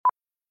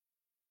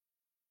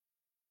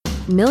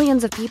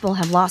Millions of people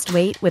have lost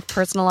weight with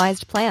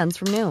personalized plans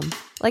from Noom.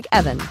 Like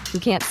Evan, who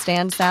can't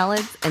stand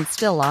salads and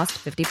still lost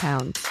 50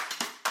 pounds.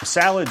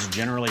 Salads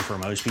generally for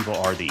most people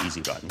are the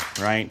easy button,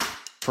 right?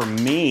 For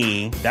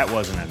me, that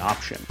wasn't an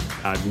option.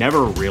 I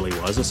never really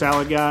was a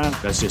salad guy.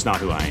 That's just not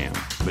who I am.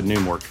 But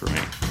Noom worked for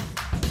me.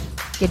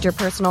 Get your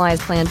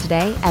personalized plan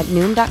today at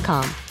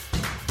Noom.com.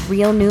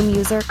 Real Noom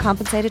user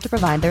compensated to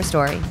provide their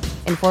story.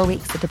 In 4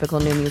 weeks, the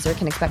typical Noom user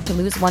can expect to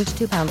lose 1 to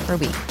 2 pounds per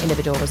week.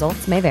 Individual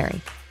results may vary.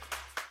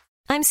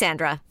 I'm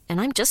Sandra, and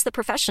I'm just the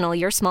professional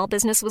your small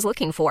business was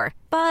looking for.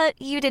 But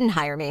you didn't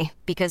hire me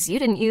because you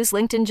didn't use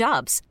LinkedIn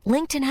Jobs.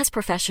 LinkedIn has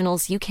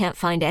professionals you can't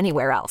find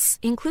anywhere else,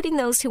 including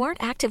those who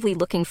aren't actively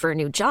looking for a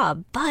new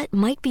job, but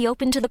might be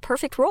open to the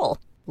perfect role,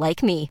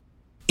 like me.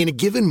 In a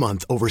given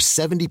month, over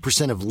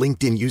 70% of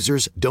LinkedIn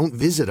users don't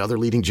visit other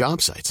leading job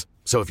sites.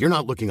 So if you're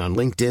not looking on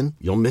LinkedIn,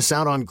 you'll miss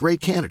out on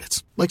great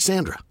candidates like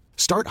Sandra.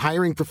 Start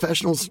hiring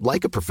professionals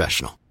like a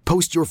professional.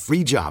 Post your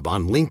free job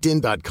on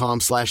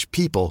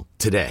linkedin.com/people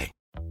today.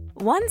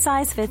 One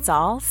size fits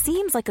all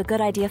seems like a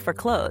good idea for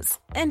clothes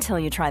until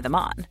you try them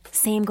on.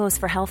 Same goes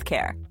for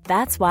healthcare.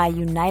 That's why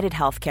United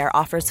Healthcare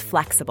offers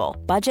flexible,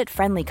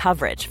 budget-friendly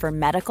coverage for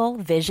medical,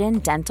 vision,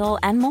 dental,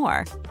 and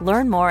more.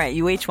 Learn more at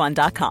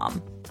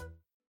uh1.com.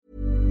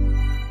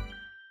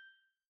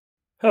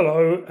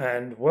 Hello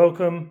and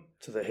welcome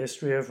to the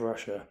History of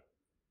Russia.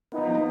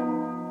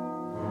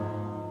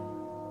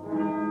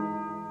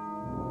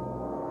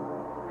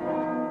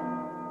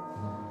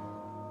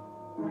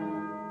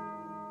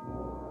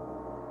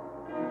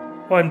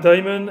 I'm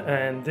Damon,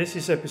 and this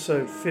is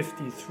episode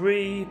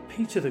 53,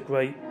 Peter the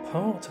Great,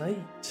 Part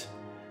 8,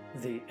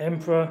 The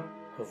Emperor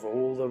of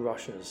All the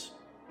Russias.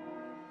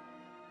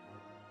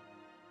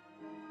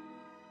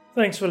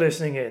 Thanks for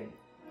listening in.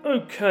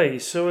 Okay,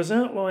 so as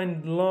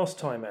outlined last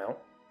time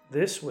out,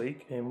 this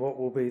week, in what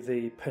will be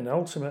the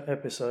penultimate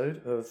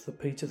episode of the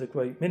Peter the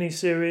Great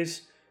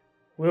mini-series,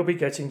 we'll be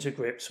getting to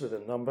grips with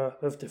a number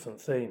of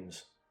different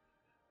themes.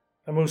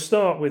 And we'll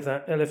start with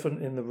that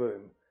elephant in the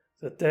room,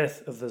 the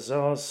death of the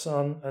Tsar's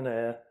son and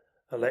heir,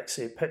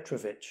 Alexei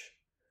Petrovich.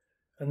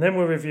 And then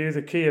we'll review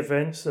the key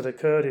events that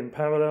occurred in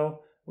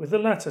parallel with the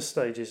latter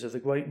stages of the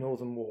Great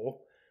Northern War,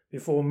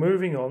 before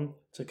moving on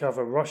to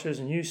cover Russia's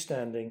new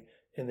standing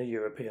in the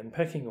European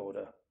pecking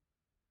order.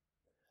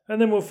 And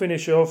then we'll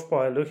finish off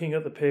by looking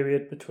at the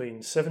period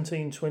between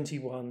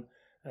 1721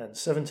 and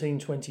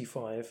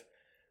 1725,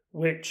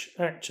 which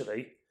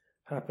actually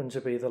happened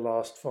to be the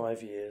last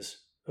 5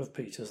 years of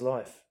Peter's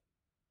life.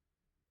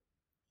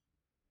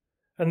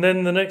 And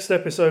then the next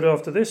episode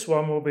after this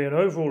one will be an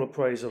overall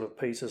appraisal of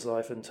Peter's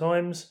life and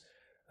times,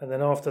 and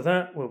then after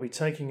that we'll be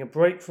taking a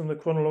break from the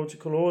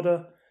chronological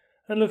order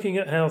and looking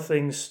at how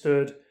things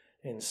stood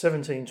in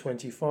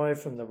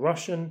 1725 from the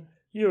Russian,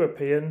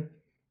 European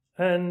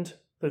and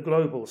the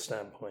global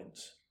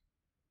standpoints.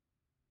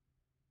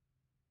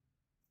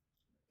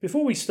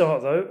 Before we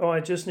start though, I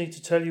just need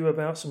to tell you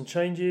about some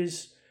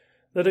changes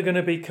that are going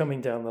to be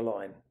coming down the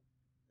line.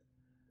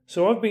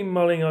 So I've been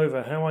mulling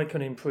over how I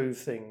can improve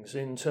things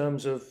in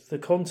terms of the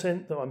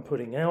content that I'm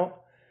putting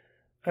out,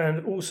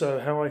 and also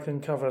how I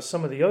can cover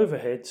some of the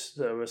overheads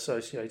that are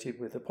associated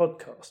with the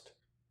podcast.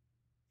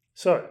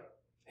 So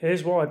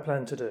here's what I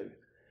plan to do.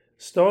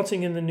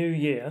 Starting in the new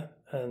year,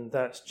 and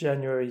that's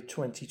January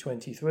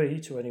 2023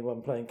 to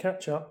anyone playing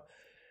catch up,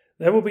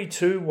 there will be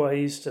 2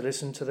 ways to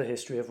listen to the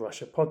History of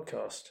Russia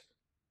podcast.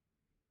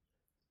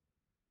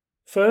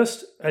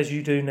 First, as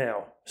you do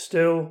now,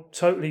 still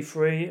totally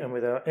free and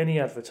without any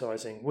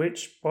advertising,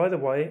 which, by the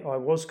way, I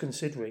was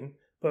considering,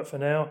 but for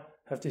now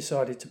have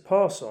decided to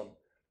pass on,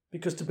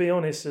 because to be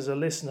honest, as a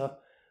listener,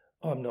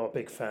 I'm not a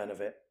big fan of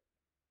it.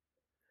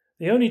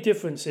 The only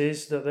difference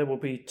is that there will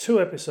be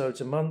 2 episodes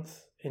a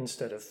month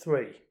instead of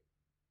 3.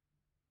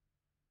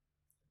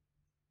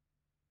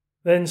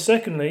 Then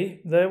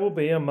secondly, there will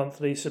be a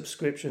monthly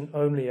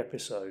subscription-only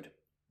episode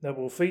that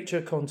will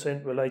feature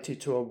content related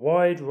to a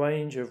wide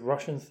range of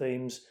Russian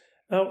themes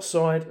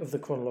outside of the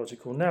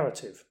chronological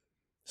narrative.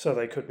 So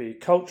they could be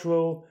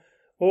cultural,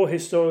 or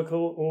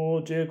historical,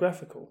 or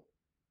geographical.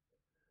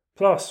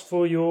 Plus,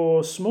 for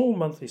your small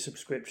monthly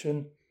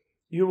subscription,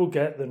 you will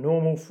get the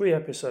normal 3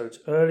 episodes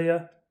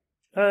earlier,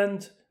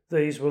 and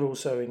these will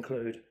also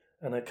include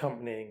an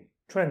accompanying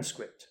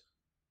transcript.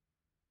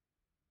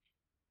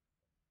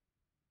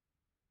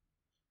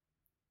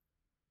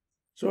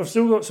 So I've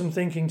still got some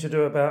thinking to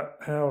do about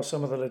how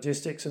some of the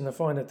logistics and the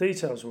finer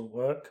details will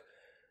work,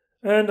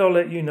 and I'll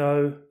let you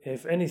know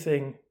if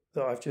anything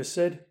that I've just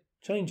said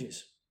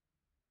changes.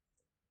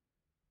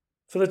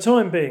 For the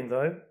time being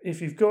though,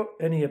 if you've got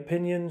any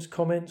opinions,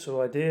 comments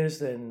or ideas,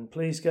 then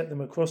please get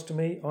them across to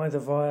me either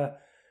via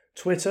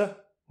Twitter,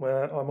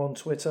 where I'm on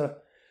Twitter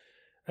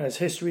as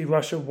History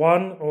Russia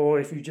 1, or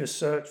if you just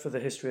search for the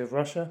History of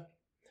Russia.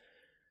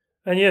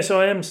 And yes,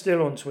 I am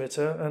still on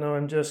Twitter, and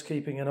I'm just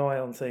keeping an eye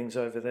on things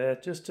over there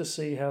just to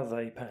see how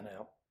they pan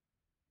out.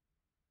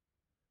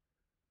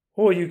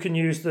 Or you can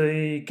use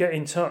the get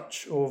in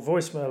touch or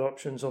voicemail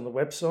options on the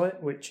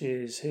website, which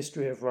is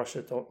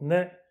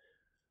historyofrussia.net.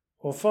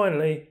 Or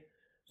finally,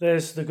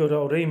 there's the good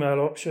old email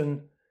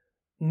option,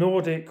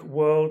 Nordic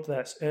World,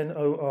 that's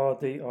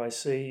NORDICWORLD,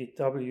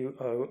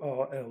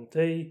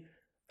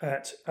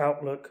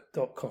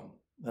 @outlook.com,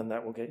 and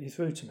that will get you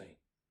through to me.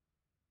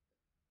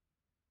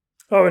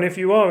 Oh, and if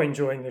you are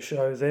enjoying the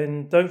show,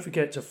 then don't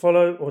forget to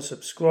follow or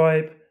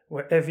subscribe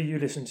wherever you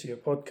listen to your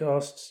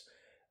podcasts.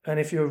 And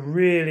if you're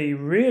really,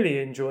 really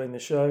enjoying the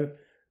show,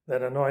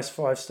 then a nice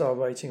 5-star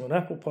rating on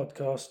Apple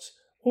Podcasts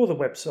or the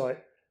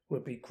website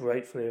would be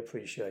gratefully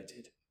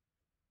appreciated.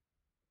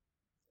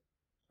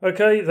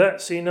 Okay,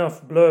 that's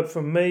enough blurb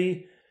from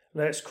me.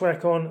 Let's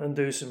crack on and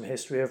do some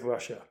history of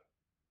Russia.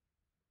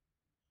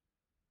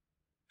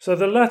 So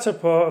the latter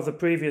part of the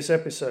previous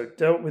episode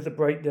dealt with the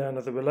breakdown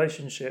of the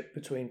relationship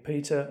between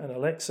Peter and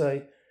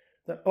Alexei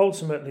that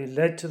ultimately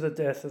led to the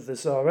death of the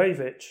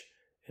Tsarevich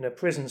in a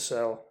prison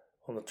cell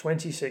on the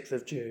 26th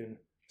of June,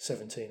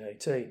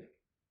 1718.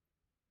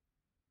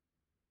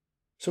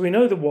 So we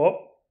know the what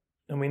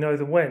and we know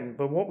the when,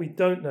 but what we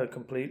don't know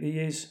completely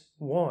is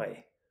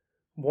why.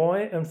 Why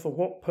and for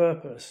what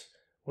purpose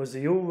was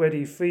the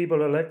already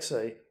feeble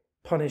Alexei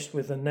punished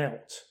with the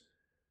knout?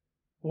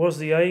 Was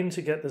the aim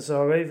to get the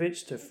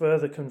Tsarevich to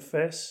further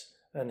confess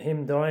and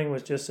him dying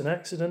was just an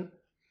accident?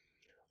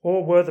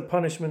 Or were the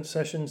punishment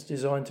sessions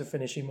designed to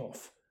finish him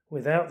off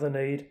without the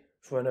need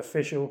for an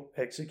official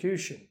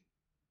execution?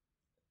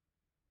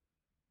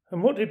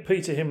 And what did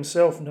Peter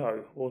himself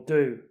know or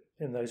do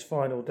in those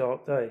final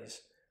dark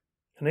days?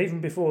 And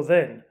even before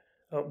then,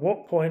 at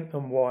what point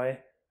and why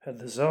had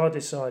the Tsar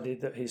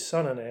decided that his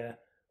son and heir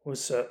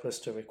was surplus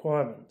to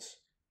requirements?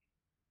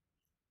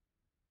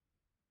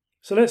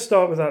 So let's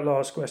start with that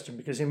last question,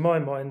 because in my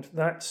mind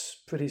that's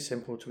pretty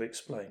simple to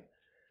explain.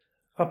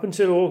 Up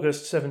until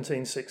August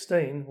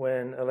 1716,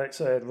 when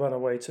Alexei had run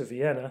away to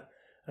Vienna,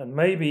 and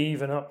maybe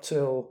even up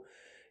till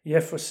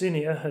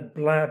Yefrosinia had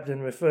blabbed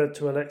and referred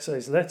to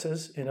Alexei's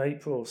letters in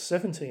April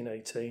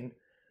 1718,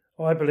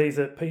 I believe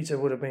that Peter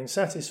would have been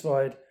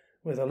satisfied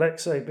with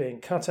Alexei being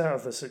cut out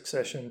of the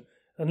succession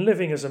and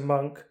living as a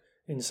monk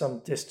in some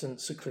distant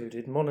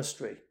secluded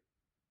monastery.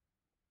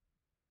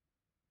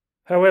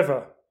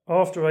 However,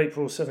 after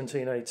April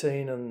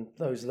 1718 and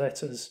those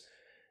letters,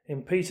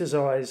 in Peter's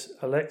eyes,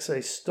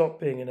 Alexei stopped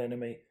being an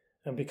enemy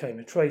and became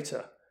a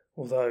traitor,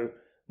 although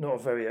not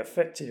a very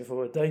effective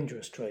or a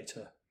dangerous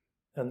traitor.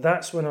 And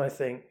that's when I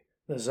think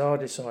the Tsar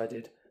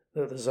decided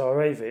that the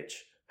Tsarevich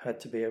had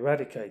to be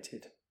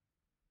eradicated.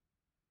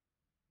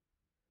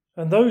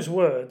 And those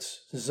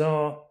words,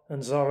 Tsar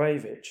and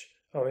Tsarevich,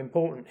 are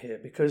important here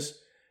because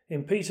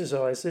in Peter's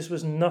eyes this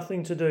was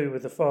nothing to do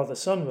with the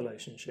father-son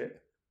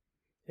relationship.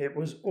 It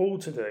was all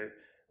to do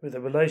with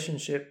the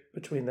relationship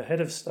between the head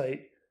of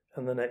state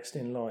and the next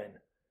in line.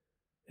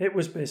 It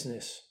was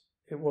business,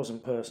 it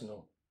wasn't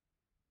personal.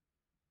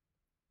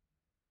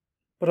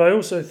 But I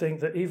also think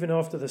that even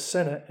after the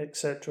Senate,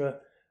 etc.,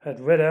 had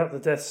read out the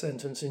death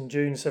sentence in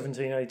June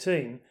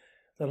 1718,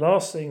 the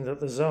last thing that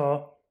the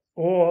Tsar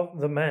or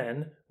the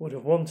man would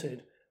have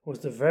wanted was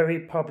the very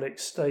public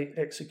state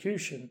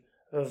execution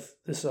of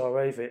the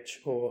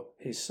Tsarevich or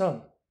his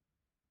son.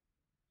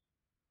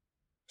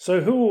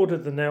 So who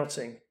ordered the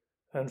knouting,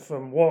 and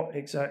from what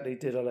exactly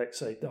did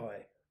Alexei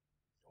die?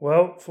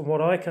 Well, from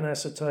what I can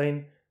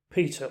ascertain,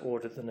 Peter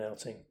ordered the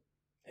knouting.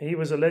 He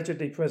was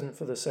allegedly present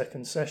for the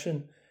second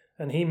session,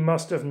 and he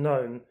must have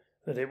known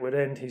that it would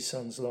end his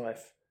son's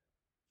life.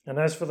 And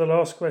as for the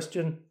last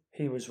question,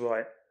 he was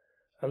right.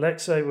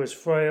 Alexei was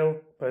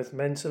frail, both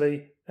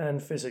mentally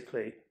and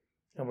physically,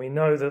 and we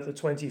know that the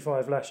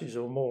 25 lashes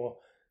or more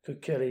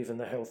could kill even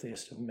the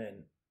healthiest of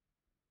men.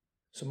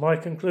 So my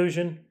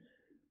conclusion,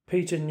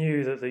 Peter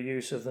knew that the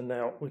use of the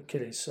knout would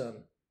kill his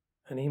son,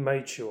 and he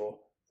made sure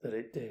that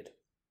it did.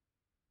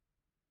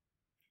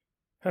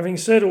 Having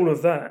said all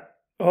of that,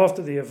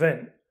 after the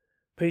event,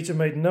 Peter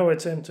made no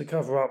attempt to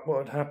cover up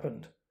what had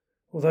happened,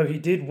 although he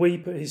did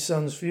weep at his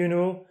son's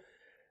funeral,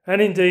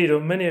 and indeed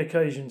on many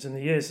occasions in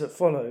the years that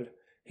followed,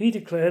 he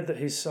declared that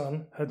his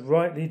son had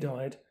rightly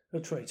died a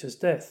traitor's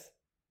death.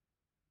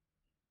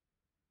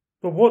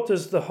 But what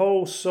does the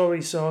whole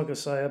sorry saga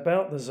say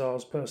about the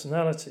Tsar's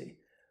personality,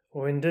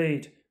 or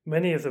indeed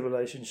many of the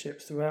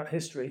relationships throughout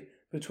history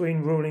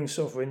between ruling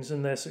sovereigns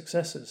and their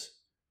successors?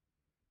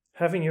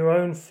 Having your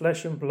own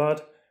flesh and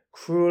blood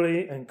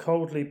cruelly and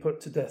coldly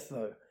put to death,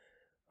 though.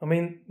 I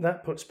mean,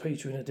 that puts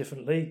Peter in a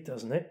different league,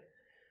 doesn't it?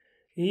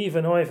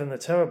 Even Ivan the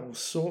Terrible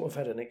sort of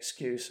had an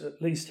excuse.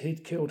 At least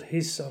he'd killed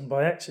his son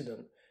by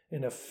accident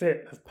in a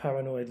fit of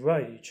paranoid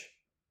rage.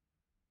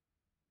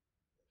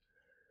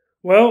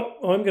 Well,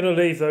 I'm going to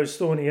leave those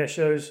thorny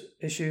issues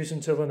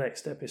until the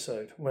next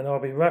episode, when I'll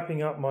be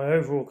wrapping up my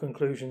overall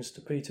conclusions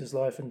to Peter's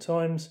life and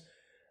times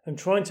and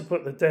trying to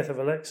put the death of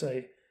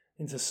Alexei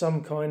into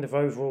some kind of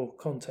overall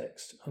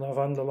context, and I've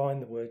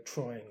underlined the word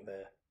trying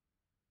there.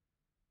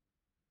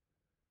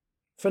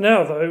 For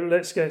now, though,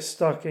 let's get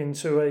stuck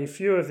into a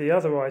few of the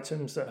other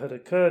items that had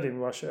occurred in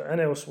Russia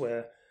and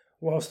elsewhere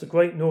whilst the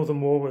Great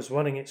Northern War was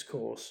running its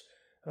course,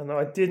 and that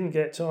I didn't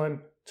get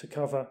time to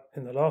cover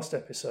in the last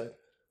episode,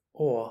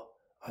 or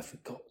I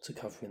forgot to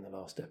cover in the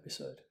last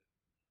episode.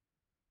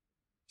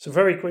 So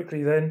very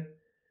quickly then,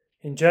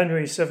 in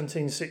January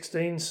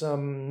 1716,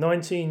 some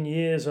 19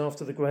 years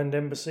after the Grand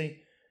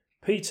Embassy,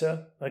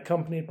 Peter,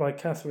 accompanied by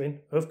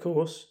Catherine, of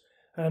course,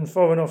 and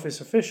Foreign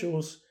Office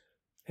officials,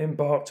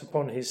 embarked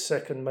upon his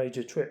second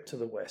major trip to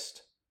the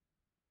West.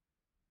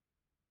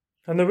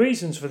 And the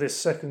reasons for this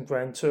second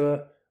grand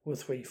tour were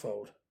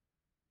threefold.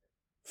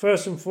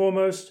 First and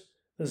foremost,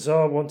 the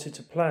Tsar wanted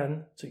to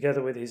plan,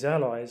 together with his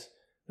allies,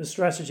 the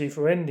strategy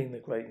for ending the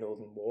Great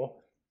Northern War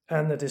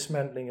and the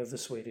dismantling of the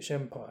Swedish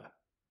Empire.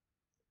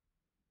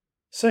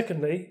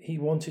 Secondly, he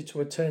wanted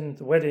to attend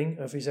the wedding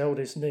of his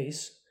eldest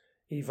niece,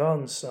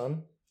 Ivan's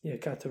son,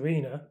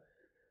 Ekaterina,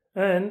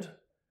 and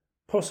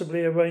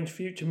possibly arrange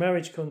future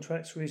marriage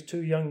contracts for his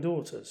two young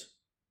daughters.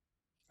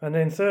 And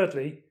then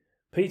thirdly,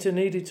 Peter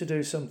needed to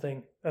do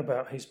something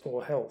about his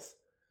poor health,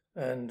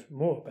 and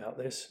more about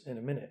this in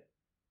a minute.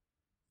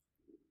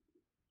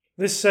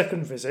 This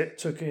second visit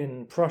took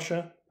in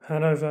Prussia,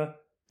 Hanover,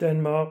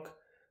 Denmark,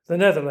 the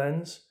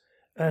Netherlands,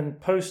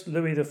 and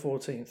post-Louis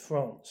XIV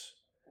France.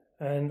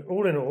 And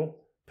all in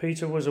all,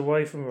 Peter was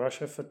away from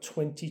Russia for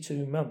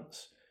 22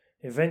 months,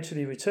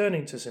 eventually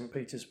returning to St.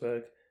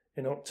 Petersburg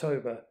in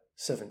October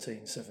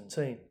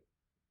 1717.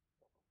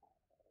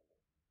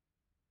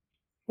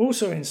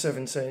 Also in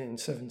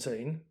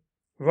 1717,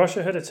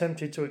 Russia had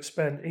attempted to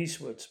expand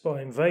eastwards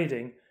by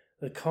invading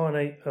the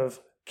Khanate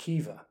of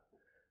Khiva,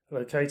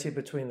 located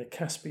between the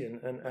Caspian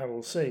and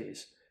Aral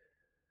Seas.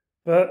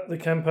 But the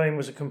campaign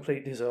was a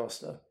complete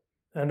disaster,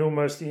 and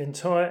almost the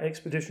entire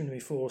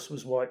expeditionary force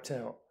was wiped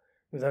out,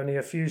 with only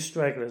a few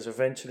stragglers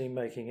eventually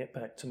making it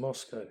back to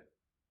Moscow.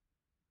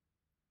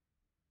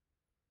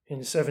 In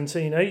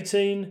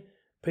 1718,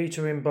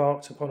 Peter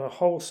embarked upon a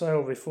wholesale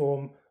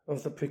reform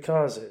of the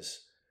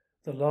prikazes,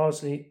 the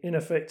largely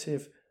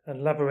ineffective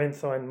and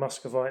labyrinthine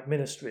Muscovite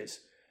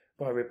ministries,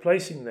 by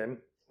replacing them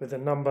with a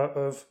number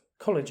of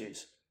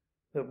colleges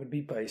that would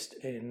be based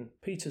in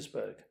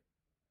Petersburg.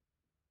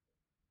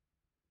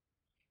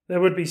 There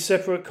would be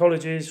separate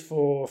colleges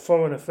for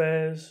foreign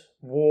affairs,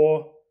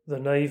 war, the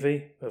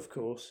navy, of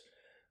course,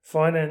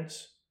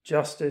 finance,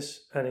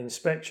 justice, and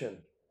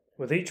inspection,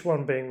 with each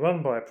one being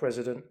run by a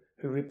president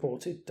who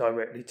reported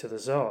directly to the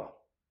Tsar.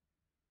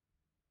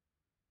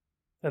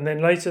 And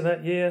then later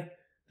that year,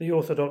 the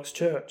Orthodox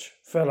Church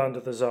fell under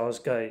the Tsar's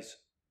gaze.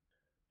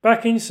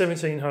 Back in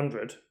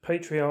 1700,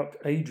 Patriarch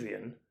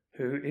Adrian,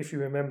 who, if you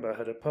remember,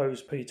 had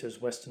opposed Peter's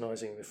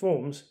westernizing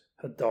reforms,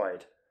 had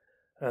died,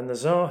 and the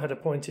Tsar had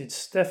appointed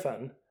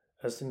Stefan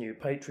as the new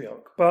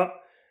patriarch, but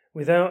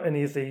without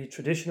any of the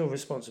traditional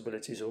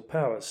responsibilities or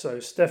powers, so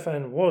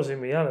Stefan was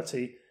in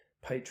reality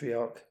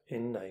patriarch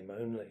in name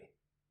only.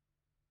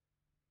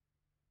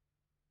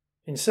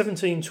 In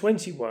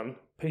 1721,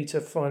 Peter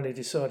finally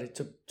decided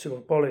to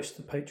abolish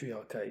the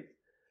Patriarchate,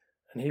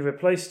 and he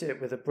replaced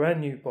it with a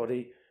brand new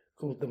body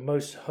called the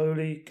Most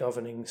Holy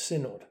Governing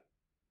Synod,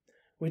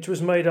 which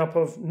was made up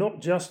of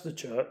not just the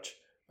church,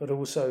 but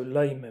also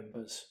lay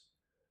members,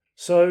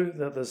 so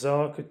that the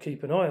Tsar could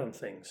keep an eye on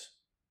things.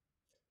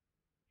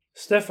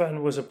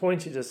 Stefan was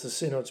appointed as the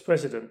Synod's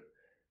president,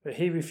 but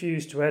he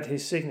refused to add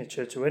his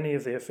signature to any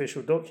of the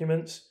official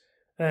documents,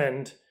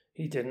 and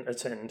he didn't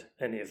attend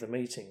any of the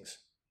meetings.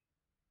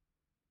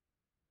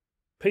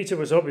 Peter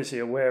was obviously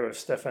aware of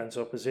Stefan's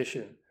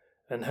opposition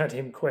and had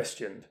him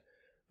questioned,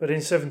 but in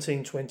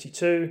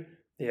 1722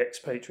 the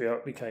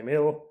ex-patriarch became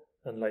ill,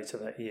 and later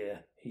that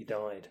year he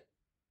died.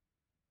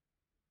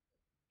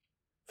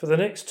 For the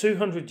next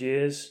 200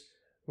 years,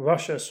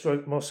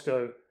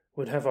 Russia/Moscow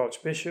would have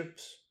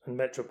archbishops and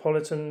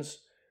metropolitans,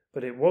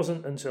 but it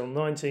wasn't until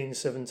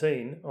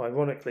 1917,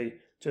 ironically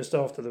just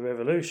after the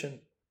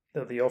revolution,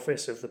 that the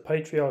office of the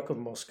Patriarch of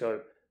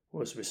Moscow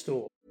was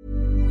restored.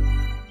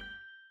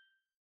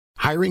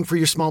 Hiring for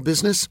your small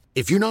business?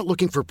 If you're not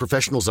looking for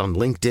professionals on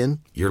LinkedIn,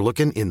 you're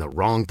looking in the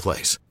wrong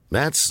place.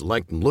 That's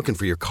like looking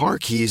for your car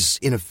keys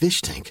in a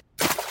fish tank.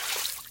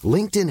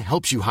 LinkedIn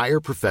helps you hire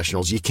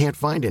professionals you can't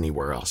find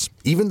anywhere else,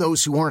 even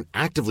those who aren't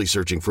actively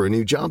searching for a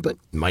new job but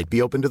might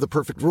be open to the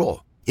perfect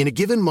role. In a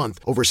given month,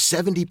 over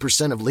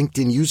 70% of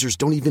LinkedIn users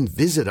don't even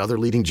visit other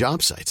leading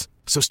job sites.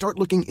 So start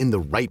looking in the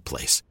right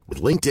place.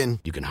 With LinkedIn,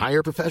 you can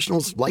hire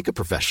professionals like a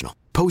professional.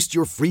 Post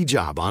your free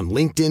job on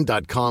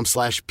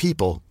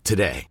linkedin.com/people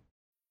today.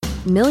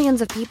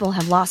 Millions of people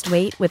have lost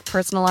weight with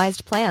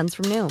personalized plans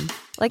from Noom,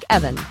 like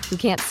Evan, who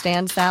can't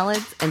stand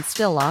salads and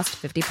still lost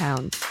 50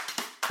 pounds.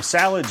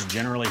 Salads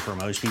generally for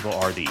most people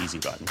are the easy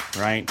button,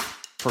 right?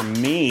 For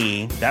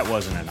me, that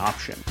wasn't an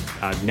option.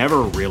 I never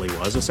really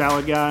was a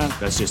salad guy.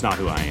 That's just not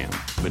who I am.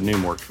 But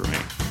Noom worked for me.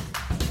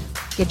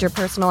 Get your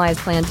personalized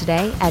plan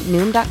today at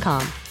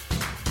Noom.com.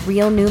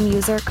 Real Noom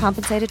user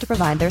compensated to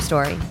provide their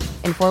story.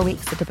 In 4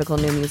 weeks, the typical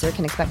Noom user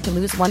can expect to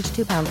lose 1 to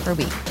 2 pounds per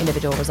week.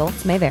 Individual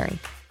results may vary.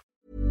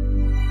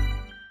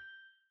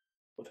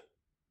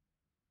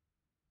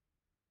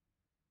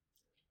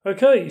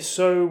 Okay,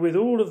 so with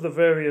all of the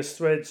various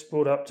threads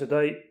brought up to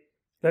date,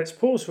 let's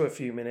pause for a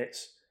few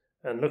minutes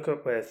and look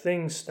at where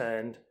things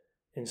stand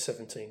in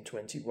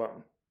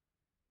 1721.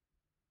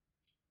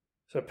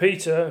 So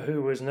Peter,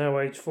 who was now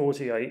aged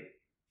 48,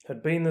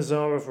 had been the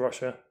Tsar of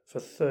Russia for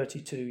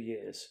 32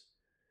 years.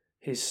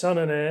 His son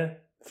and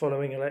heir,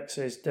 following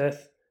Alexei's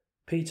death,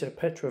 Peter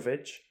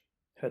Petrovich,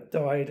 had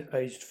died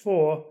aged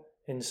 4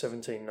 in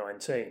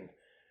 1719,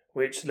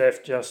 which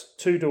left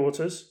just 2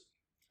 daughters,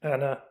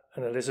 Anna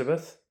and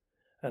Elizabeth,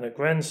 and a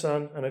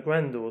grandson and a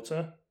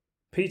granddaughter,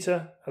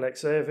 Peter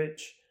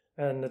Alexeyevich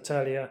and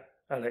Natalia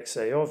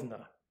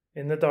Alexeyevna,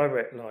 in the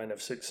direct line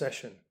of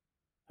succession.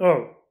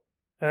 Oh,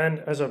 and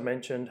as I've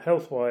mentioned,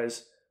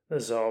 health-wise, the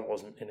Tsar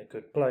wasn't in a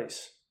good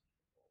place.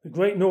 The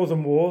Great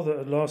Northern War that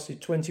had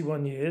lasted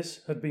 21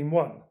 years had been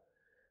won,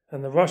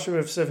 and the Russia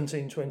of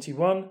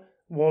 1721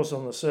 was,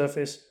 on the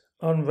surface,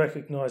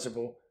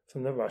 unrecognisable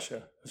from the Russia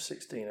of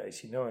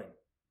 1689.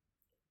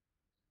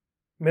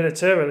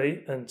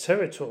 Militarily and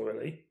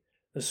territorially,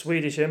 the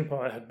Swedish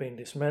Empire had been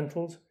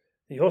dismantled,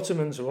 the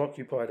Ottomans were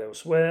occupied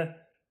elsewhere,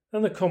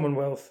 and the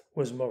Commonwealth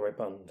was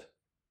moribund.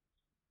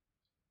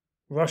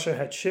 Russia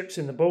had ships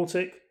in the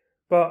Baltic,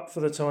 but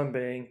for the time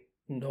being,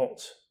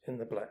 not in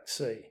the Black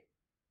Sea.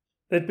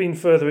 There'd been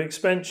further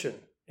expansion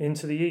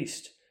into the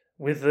east,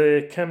 with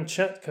the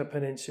Kamchatka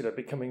Peninsula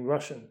becoming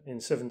Russian in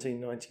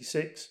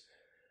 1796,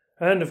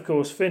 and of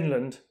course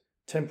Finland,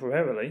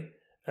 temporarily,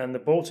 and the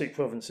Baltic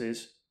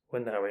provinces were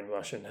now in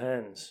Russian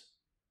hands.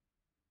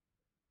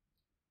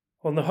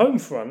 On the home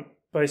front,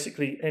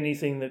 basically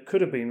anything that could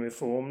have been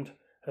reformed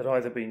had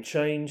either been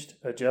changed,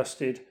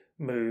 adjusted,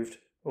 moved,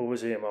 or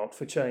was earmarked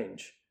for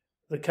change.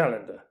 The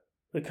calendar,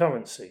 the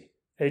currency,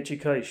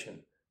 education,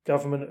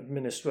 government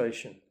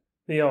administration,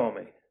 the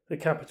army, the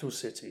capital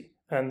city,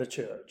 and the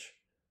church.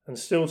 And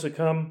still to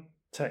come,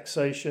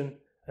 taxation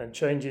and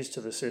changes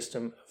to the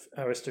system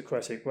of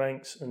aristocratic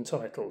ranks and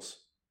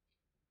titles.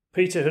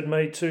 Peter had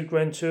made 2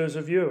 grand tours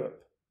of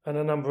Europe and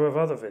a number of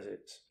other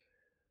visits.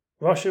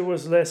 Russia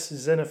was less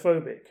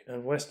xenophobic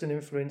and Western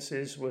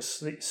influences were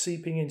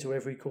seeping into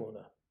every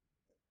corner.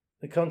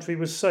 The country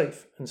was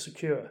safe and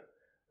secure,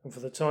 and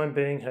for the time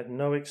being had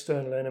no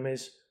external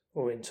enemies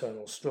or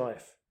internal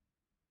strife.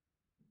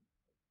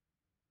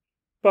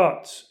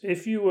 But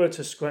if you were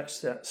to scratch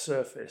that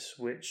surface,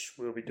 which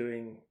we'll be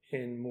doing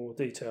in more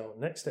detail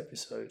next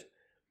episode,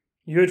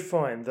 you would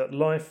find that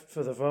life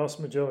for the vast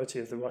majority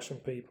of the Russian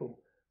people,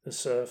 the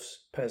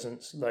serfs,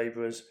 peasants,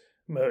 labourers,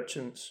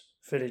 merchants,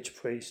 village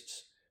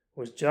priests,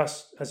 was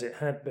just as it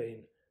had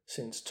been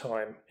since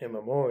time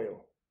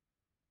immemorial.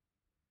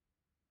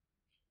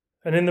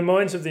 And in the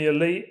minds of the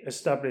elite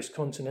established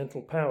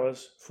continental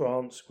powers,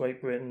 France,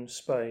 Great Britain,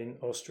 Spain,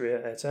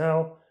 Austria et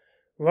al.,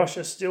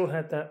 Russia still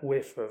had that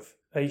whiff of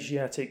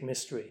Asiatic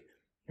mystery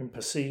and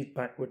perceived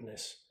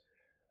backwardness.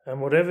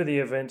 And whatever the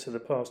events of the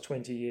past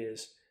 20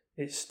 years,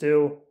 it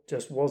still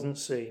just wasn't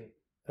seen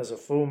as a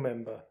full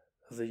member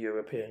of the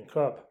European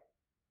club.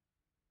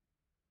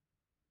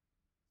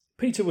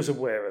 Peter was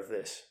aware of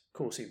this, of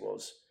course he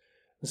was,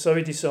 and so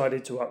he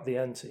decided to up the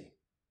ante.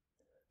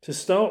 To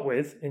start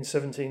with, in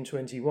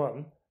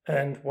 1721,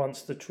 and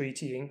once the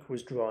treaty ink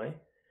was dry,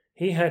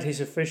 he had his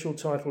official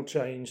title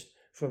changed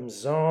from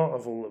Tsar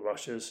of all the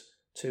Russias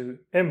to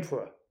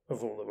Emperor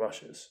of all the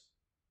Russias.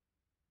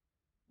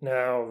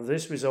 Now,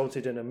 this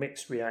resulted in a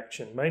mixed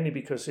reaction, mainly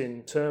because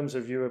in terms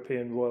of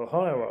European royal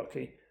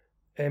hierarchy,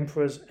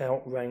 emperors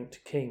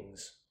outranked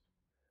kings.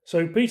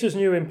 So Peter's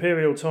new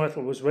imperial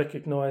title was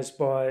recognised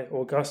by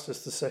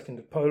Augustus II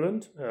of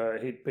Poland.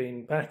 He'd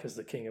been back as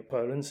the King of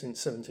Poland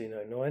since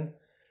 1709.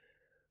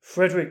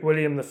 Frederick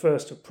William I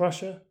of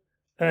Prussia,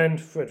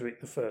 and Frederick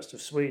I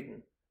of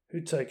Sweden,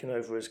 who'd taken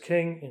over as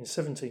king in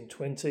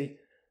 1720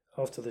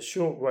 after the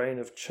short reign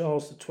of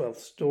Charles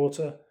XII's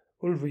daughter,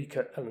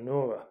 Ulrika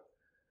Eleonora.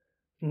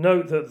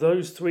 Note that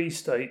those 3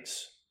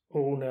 states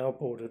all now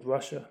bordered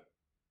Russia.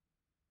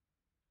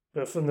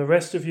 But from the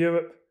rest of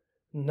Europe,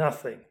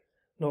 nothing,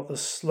 not the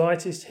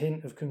slightest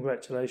hint of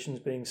congratulations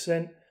being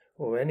sent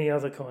or any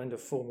other kind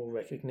of formal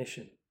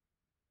recognition.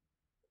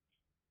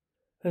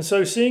 And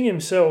so, seeing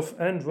himself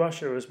and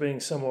Russia as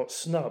being somewhat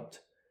snubbed,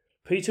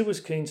 Peter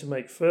was keen to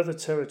make further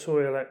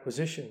territorial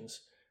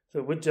acquisitions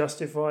that would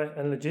justify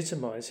and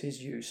legitimise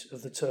his use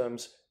of the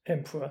terms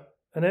emperor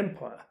and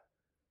empire.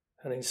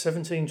 And in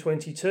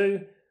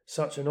 1722,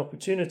 such an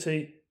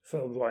opportunity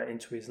fell right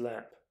into his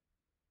lap.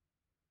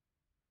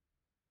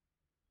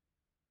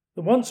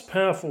 The once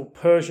powerful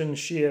Persian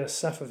Shia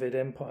Safavid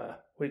Empire,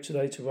 which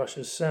lay to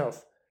Russia's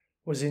south,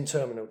 was in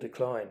terminal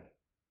decline.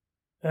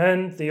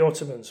 And the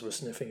Ottomans were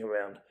sniffing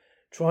around,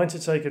 trying to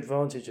take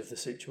advantage of the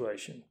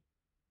situation.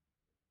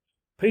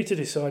 Peter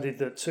decided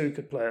that 2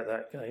 could play at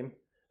that game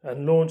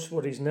and launched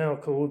what is now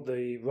called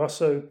the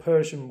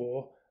Russo-Persian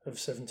War of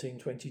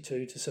 1722 to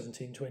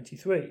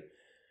 1723,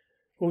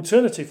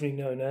 alternatively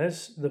known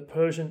as the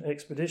Persian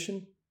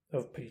Expedition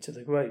of Peter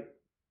the Great.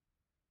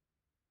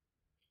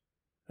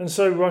 And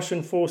so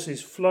Russian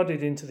forces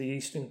flooded into the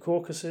eastern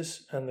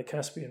Caucasus and the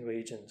Caspian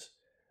regions,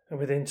 and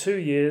within 2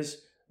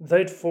 years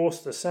they'd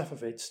forced the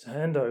Safavids to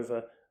hand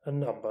over a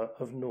number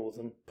of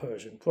northern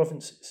Persian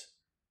provinces.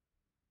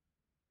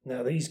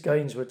 Now these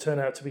gains would turn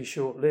out to be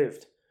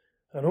short-lived,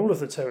 and all of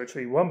the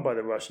territory won by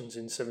the Russians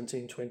in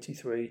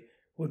 1723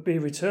 would be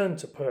returned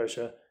to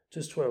Persia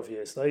just 12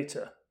 years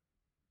later.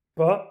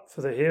 But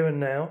for the here and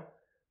now,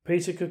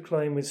 Peter could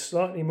claim with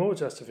slightly more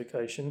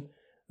justification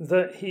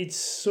that he'd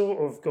sort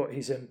of got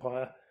his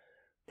empire,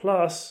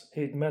 plus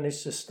he'd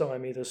managed to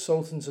stymie the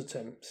Sultan's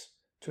attempts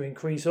to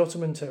increase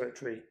Ottoman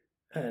territory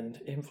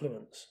and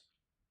influence.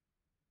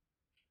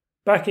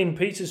 Back in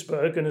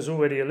Petersburg, and as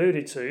already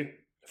alluded to,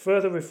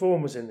 further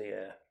reform was in the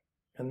air,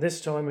 and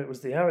this time it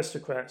was the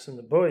aristocrats and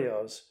the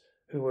boyars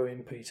who were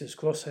in Peter's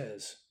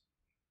crosshairs.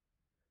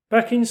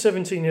 Back in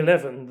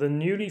 1711, the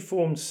newly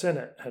formed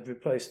Senate had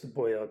replaced the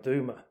Boyar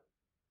Duma,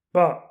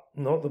 but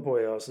not the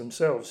boyars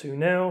themselves, who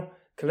now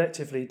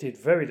collectively did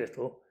very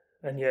little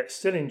and yet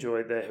still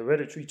enjoyed their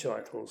hereditary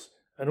titles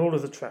and all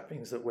of the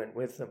trappings that went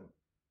with them.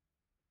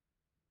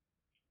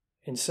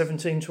 In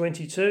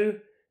 1722,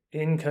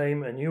 in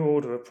came a new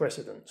order of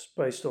precedence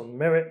based on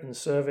merit and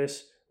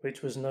service,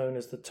 which was known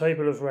as the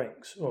Table of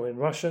Ranks, or in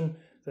Russian,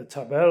 the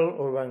Tabel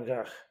o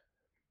Rangach,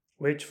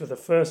 which for the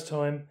first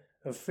time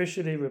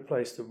officially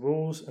replaced the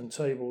rules and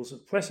tables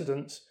of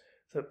precedence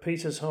that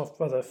Peter's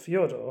half-brother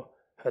Fyodor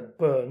had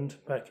burned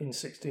back in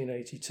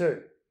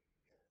 1682,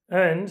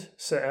 and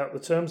set out the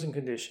terms and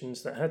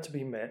conditions that had to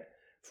be met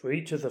for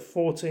each of the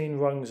 14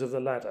 rungs of the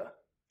ladder,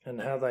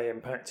 and how they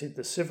impacted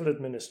the civil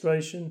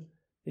administration,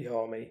 the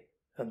army,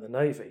 and the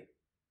navy.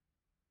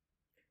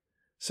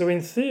 So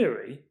in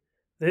theory,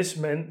 this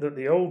meant that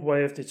the old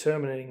way of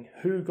determining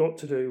who got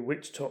to do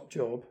which top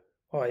job,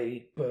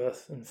 i.e.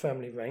 birth and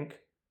family rank,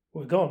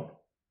 were gone.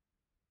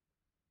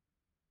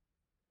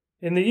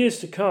 In the years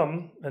to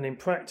come, and in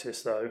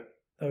practice though,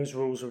 those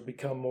rules would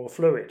become more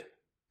fluid,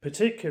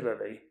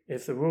 particularly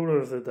if the ruler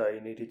of the day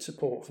needed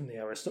support from the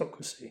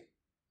aristocracy.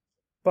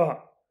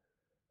 But,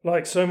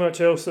 like so much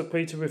else that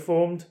Peter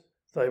reformed,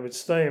 they would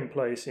stay in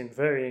place in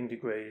varying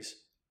degrees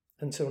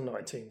until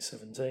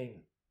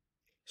 1917.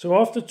 So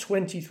after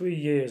 23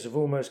 years of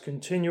almost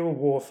continual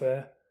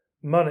warfare,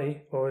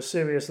 money, or a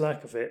serious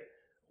lack of it,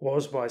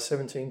 was by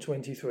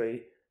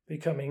 1723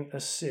 becoming a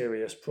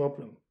serious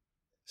problem.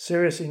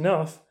 Serious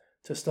enough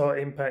to start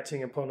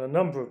impacting upon a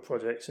number of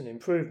projects and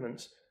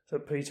improvements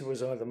that Peter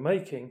was either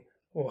making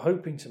or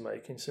hoping to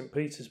make in St.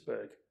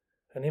 Petersburg,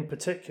 and in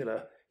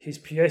particular his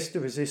pièce de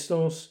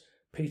résistance,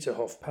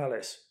 Peterhof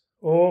Palace,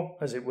 or,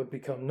 as it would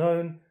become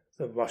known,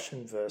 the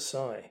Russian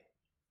Versailles.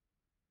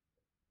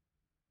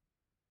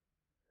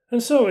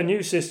 And so a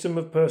new system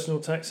of personal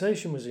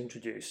taxation was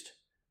introduced.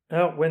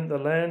 Out went the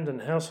land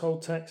and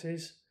household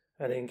taxes,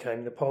 and in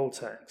came the poll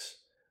tax.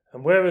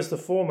 And whereas the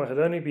former had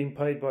only been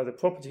paid by the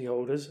property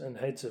holders and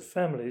heads of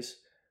families,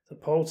 the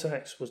poll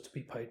tax was to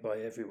be paid by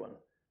everyone,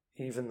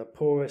 even the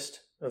poorest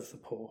of the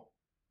poor.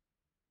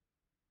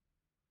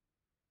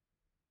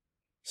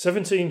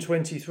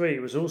 1723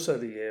 was also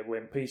the year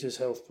when Peter's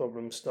health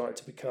problems started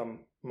to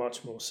become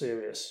much more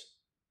serious.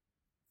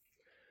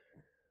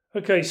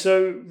 Okay,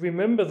 so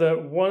remember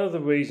that one of the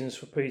reasons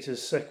for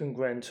Peter's second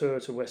grand tour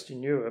to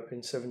Western Europe in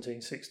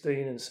 1716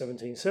 and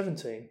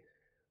 1717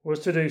 was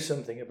to do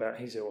something about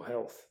his ill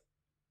health.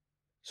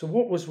 So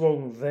what was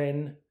wrong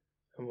then,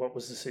 and what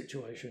was the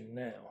situation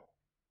now?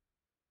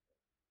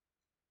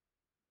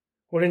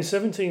 Well, in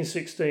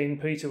 1716,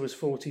 Peter was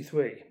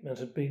 43 and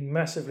had been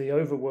massively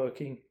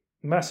overworking,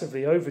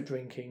 massively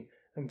overdrinking,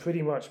 and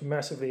pretty much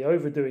massively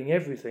overdoing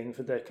everything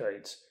for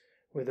decades,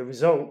 with the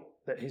result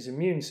that his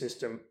immune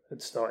system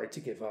had started to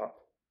give up.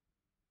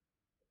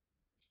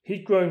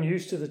 He'd grown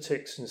used to the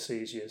tics and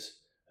seizures,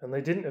 and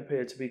they didn't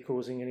appear to be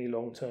causing any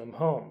long-term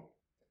harm.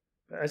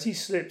 But as he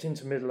slipped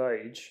into middle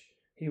age,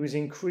 he was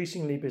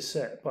increasingly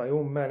beset by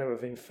all manner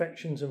of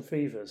infections and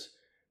fevers,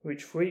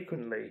 which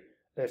frequently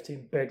left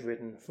him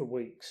bedridden for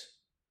weeks.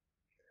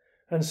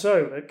 And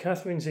so, at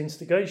Catherine's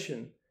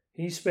instigation,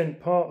 he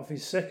spent part of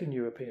his second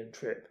European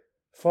trip,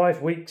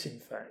 5 weeks in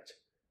fact,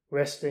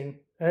 resting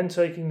and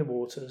taking the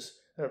waters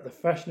at the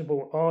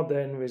fashionable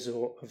Ardennes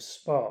resort of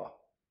Spa,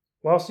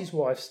 whilst his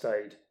wife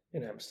stayed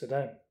in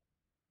Amsterdam.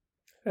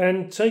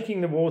 And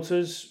taking the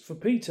waters for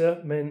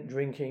Peter meant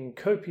drinking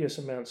copious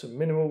amounts of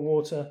mineral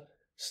water,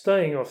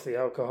 staying off the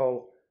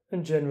alcohol,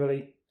 and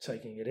generally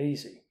taking it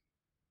easy.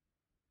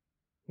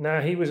 Now,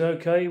 he was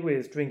okay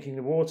with drinking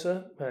the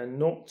water and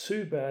not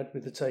too bad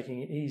with the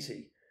taking it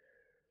easy,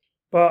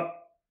 but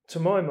to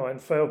my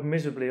mind failed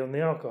miserably on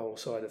the alcohol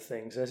side of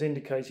things, as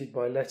indicated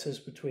by letters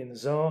between the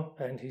Tsar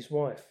and his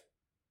wife.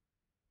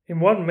 In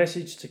one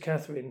message to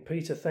Catherine,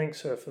 Peter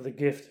thanks her for the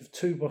gift of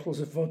 2 bottles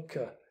of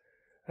vodka,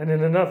 and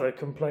in another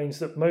complains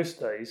that most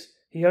days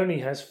he only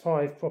has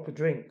 5 proper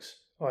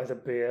drinks, either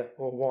beer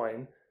or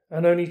wine,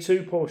 and only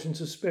 2 portions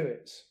of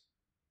spirits.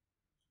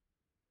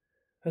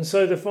 And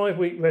so the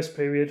 5-week rest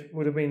period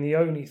would have been the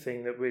only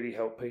thing that really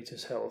helped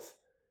Peter's health,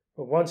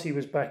 but once he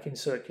was back in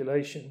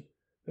circulation,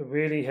 the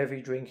really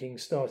heavy drinking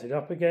started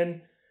up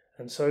again,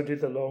 and so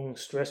did the long,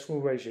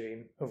 stressful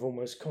regime of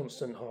almost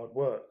constant hard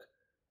work.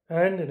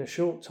 And in a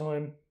short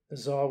time, the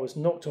Tsar was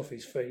knocked off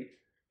his feet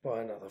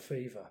by another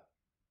fever.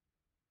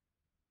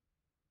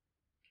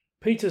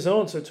 Peter's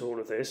answer to all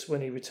of this,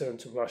 when he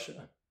returned to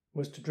Russia,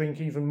 was to drink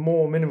even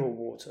more mineral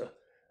water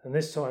and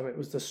this time it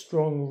was the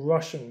strong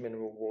Russian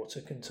mineral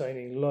water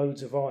containing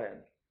loads of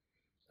iron.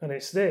 And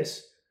it's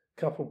this,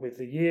 coupled with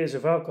the years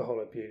of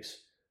alcohol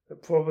abuse,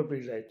 that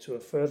probably led to a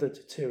further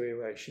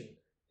deterioration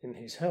in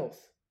his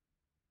health.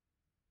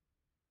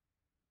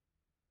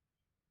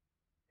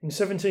 In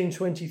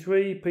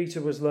 1723, Peter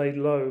was laid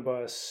low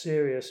by a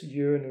serious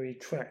urinary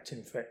tract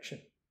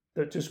infection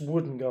that just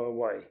wouldn't go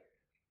away,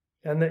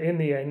 and that in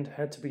the end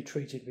had to be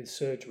treated with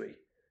surgery.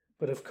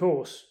 But of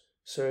course,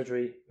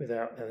 surgery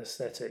without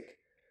anaesthetic.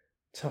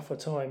 Tougher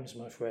times,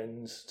 my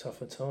friends,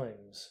 tougher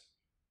times.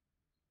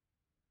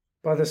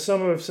 By the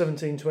summer of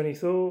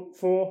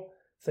 1724,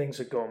 things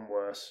had gone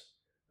worse.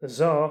 The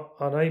Tsar,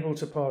 unable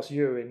to pass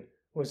urine,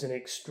 was in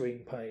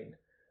extreme pain,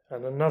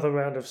 and another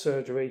round of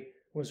surgery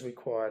was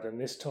required, and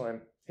this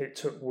time it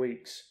took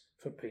weeks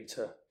for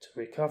Peter to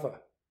recover.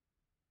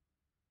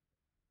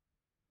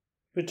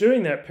 But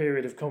during that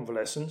period of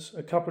convalescence,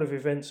 a couple of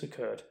events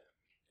occurred,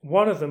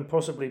 one of them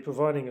possibly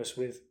providing us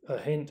with a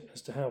hint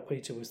as to how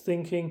Peter was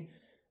thinking,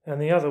 and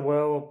the other,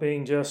 well,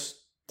 being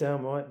just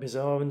downright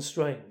bizarre and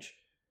strange.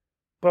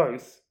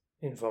 Both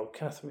involved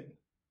Catherine.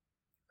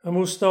 And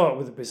we'll start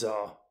with the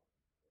bizarre.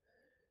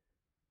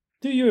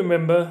 Do you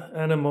remember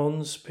Anna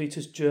Mons,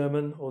 Peter's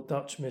German or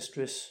Dutch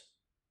mistress?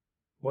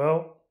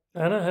 Well,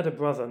 Anna had a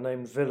brother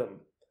named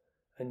Willem,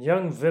 and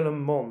young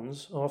Willem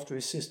Mons, after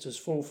his sister's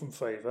fall from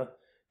favour,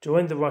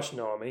 joined the Russian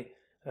army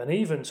and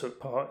even took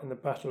part in the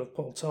Battle of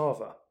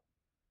Poltava.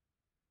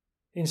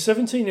 In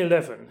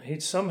 1711,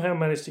 he'd somehow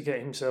managed to get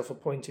himself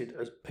appointed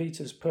as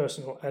Peter's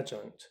personal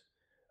adjunct,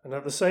 and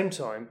at the same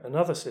time,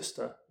 another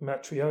sister,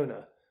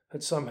 Matryona,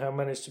 had somehow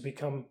managed to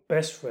become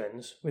best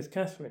friends with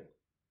Catherine.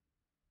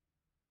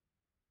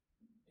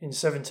 In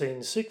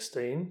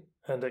 1716,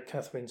 and at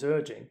Catherine's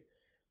urging,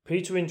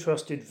 Peter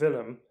entrusted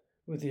Willem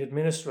with the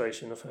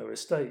administration of her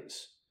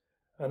estates,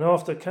 and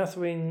after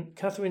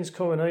Catherine's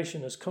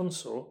coronation as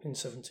consort in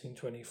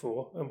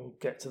 1724, and we'll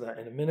get to that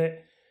in a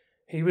minute,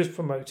 he was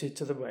promoted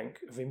to the rank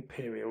of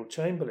Imperial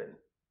Chamberlain.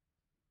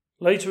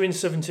 Later in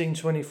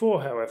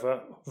 1724,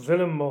 however,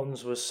 Willem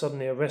Mons was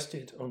suddenly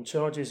arrested on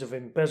charges of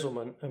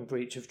embezzlement and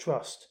breach of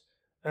trust,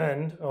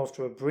 and,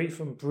 after a brief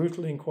and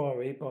brutal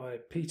inquiry by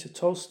Peter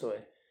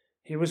Tolstoy,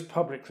 he was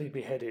publicly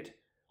beheaded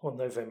on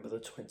November the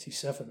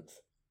 27th.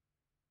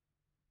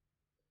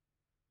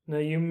 Now,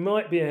 you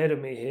might be ahead of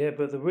me here,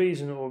 but the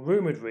reason, or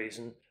rumoured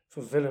reason,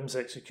 for Willem's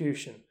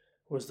execution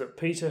was that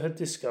Peter had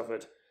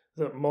discovered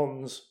that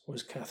Mons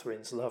was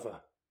Catherine's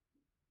lover.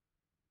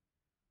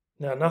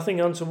 Now, nothing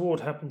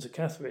untoward happened to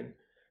Catherine,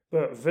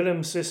 but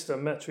Willem's sister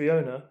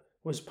Matryona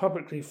was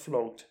publicly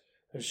flogged,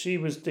 as she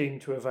was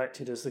deemed to have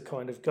acted as the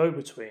kind of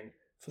go-between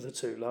for the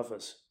two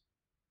lovers.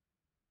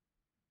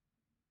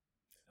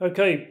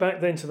 Okay,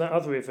 back then to that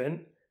other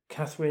event,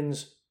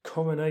 Catherine's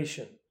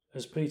coronation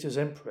as Peter's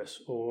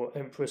empress or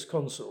empress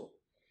consort.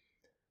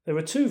 There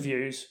were two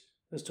views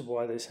as to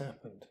why this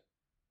happened.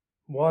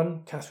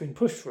 One, Catherine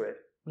pushed for it,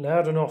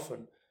 loud and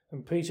often,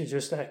 and Peter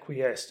just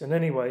acquiesced, and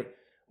anyway,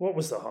 what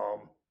was the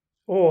harm?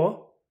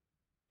 Or,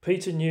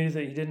 Peter knew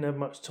that he didn't have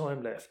much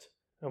time left,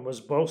 and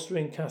was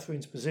bolstering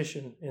Catherine's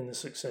position in the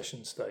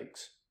succession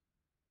stakes.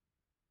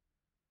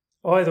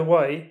 Either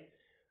way,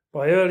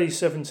 by early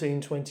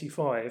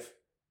 1725,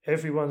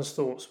 everyone's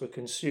thoughts were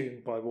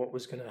consumed by what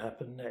was going to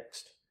happen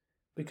next,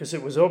 because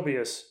it was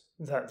obvious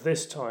that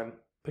this time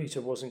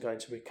Peter wasn't going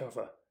to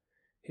recover.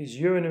 His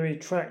urinary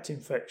tract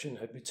infection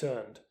had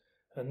returned,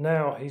 and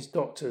now his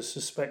doctors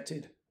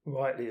suspected,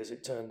 rightly as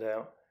it turned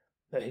out,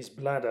 that his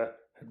bladder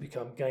had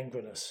become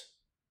gangrenous.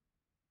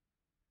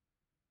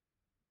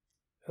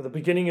 At the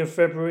beginning of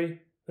February,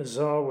 the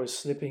Tsar was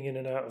slipping in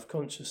and out of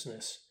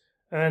consciousness,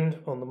 and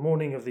on the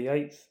morning of the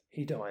 8th,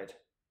 he died.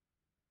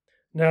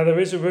 Now, there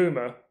is a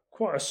rumour,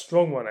 quite a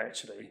strong one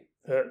actually,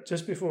 that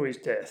just before his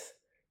death,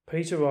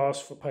 Peter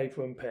asked for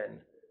paper and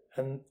pen,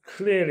 and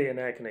clearly in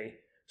agony,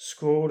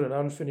 scrawled an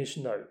unfinished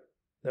note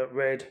that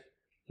read,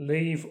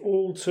 "Leave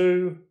all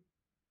to,"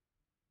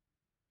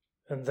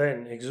 and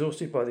then,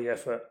 exhausted by the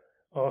effort,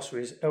 asked for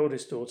his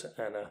eldest daughter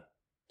Anna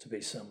to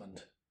be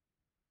summoned.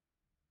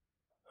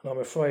 And I'm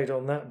afraid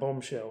on that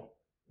bombshell,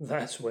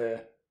 that's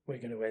where we're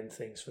going to end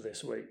things for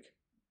this week.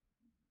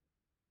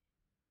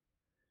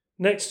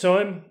 Next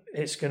time,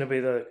 it's going to be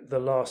the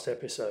last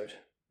episode,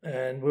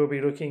 and we'll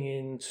be looking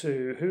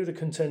into who the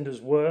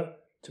contenders were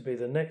to be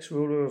the next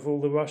ruler of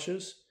all the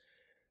Russias,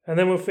 and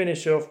then we'll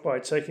finish off by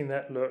taking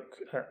that look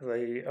at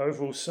the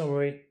overall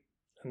summary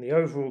and the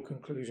overall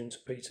conclusion to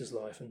Peter's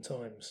life and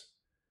times.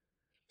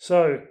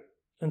 So,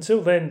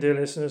 until then, dear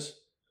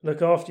listeners,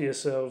 look after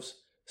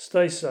yourselves,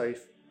 stay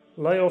safe,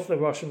 lay off the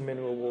Russian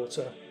mineral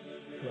water,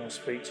 and I'll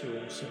speak to you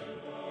all soon.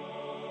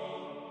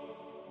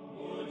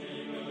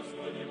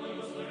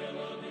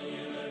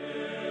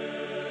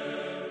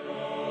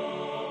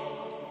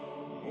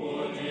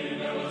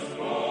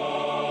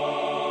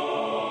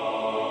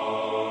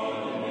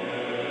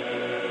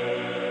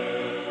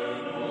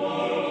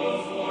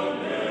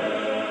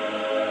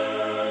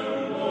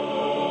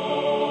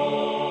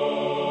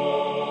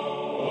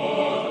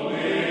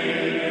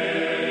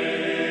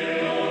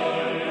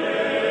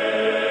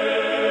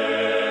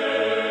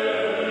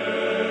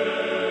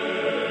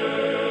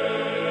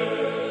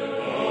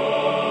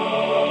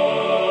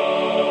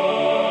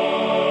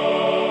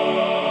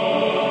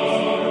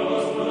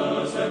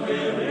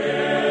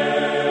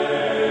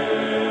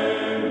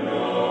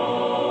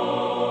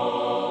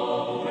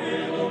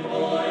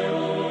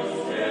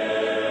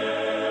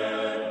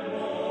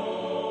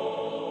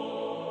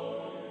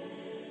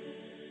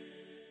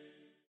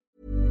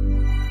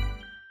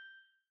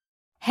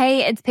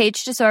 Hey, it's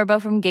Paige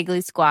DeSorbo from Giggly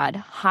Squad.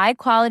 High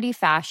quality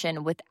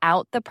fashion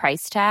without the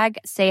price tag.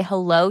 Say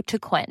hello to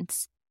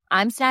Quince.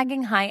 I'm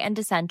snagging high-end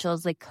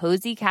essentials like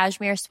cozy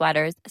cashmere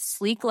sweaters,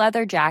 sleek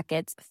leather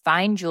jackets,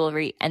 fine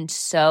jewelry, and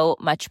so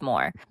much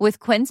more.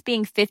 With Quince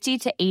being 50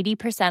 to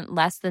 80%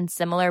 less than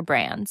similar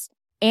brands.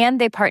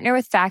 And they partner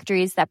with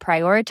factories that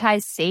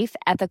prioritize safe,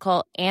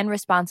 ethical, and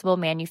responsible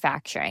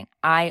manufacturing.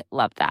 I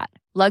love that.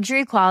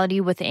 Luxury quality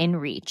within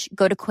reach.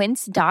 Go to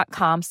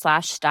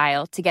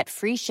quince.com/style to get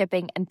free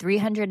shipping and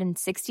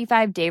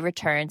 365-day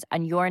returns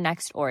on your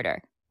next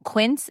order.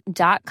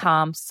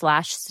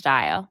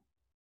 Quince.com/style.